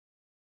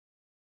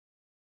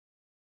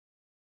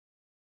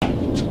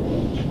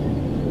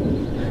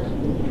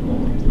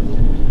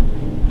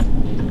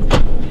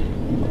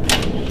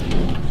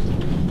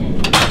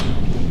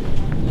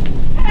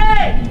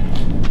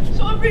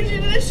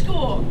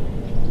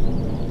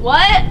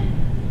What?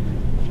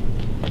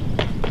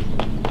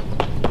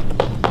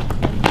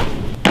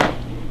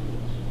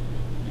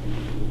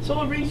 So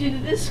what brings you to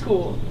this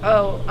school?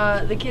 Oh,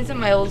 the kids at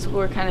my old school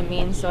were kind of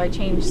mean, so I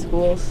changed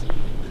schools.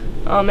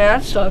 Oh man,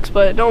 that sucks,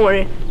 but don't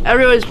worry.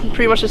 Everyone's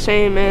pretty much the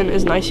same and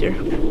is nice here.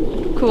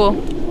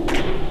 Cool.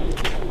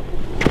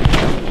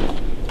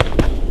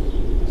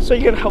 So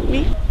you're gonna help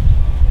me?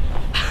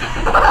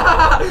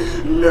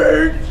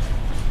 Nerd!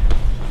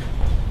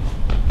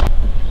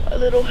 A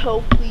little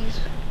help, please.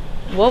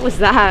 What was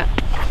that?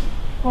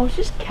 Oh, it's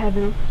just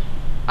Kevin.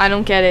 I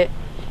don't get it.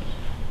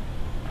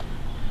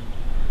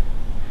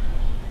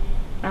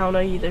 I don't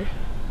know either.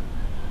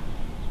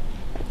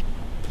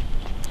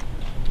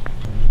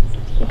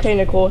 Okay,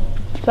 Nicole.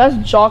 So that's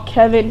Jock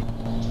Kevin.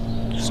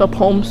 Sup,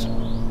 Holmes?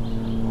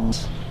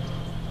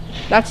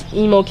 That's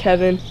emo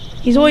Kevin.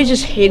 He's always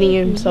just hating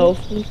himself.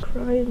 I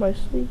cry in my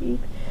sleep.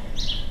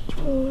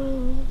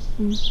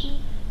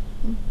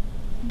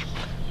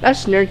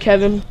 That's nerd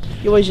Kevin.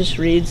 He always just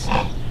reads.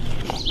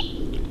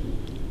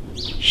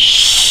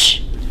 Shh.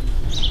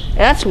 And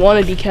that's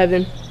wannabe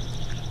Kevin.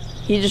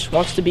 He just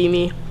wants to be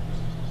me.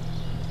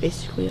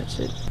 Basically, that's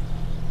it.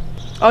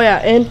 Oh yeah,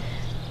 and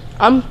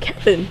I'm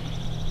Kevin.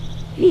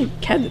 Me,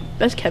 Kevin.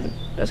 That's Kevin.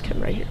 That's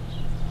Kevin right here.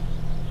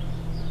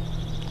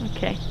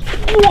 Okay.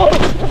 Whoa!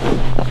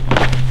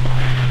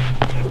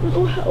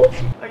 Little help.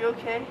 Are you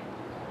okay?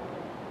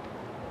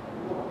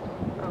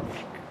 Oh.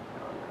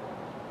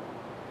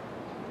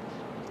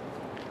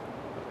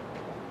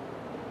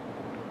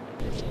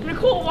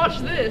 Nicole, watch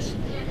this.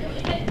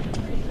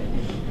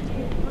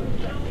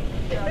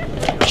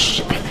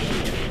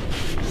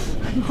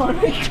 Aren't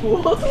I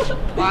cool?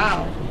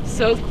 Wow.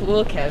 So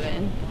cool,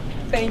 Kevin.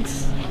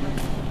 Thanks.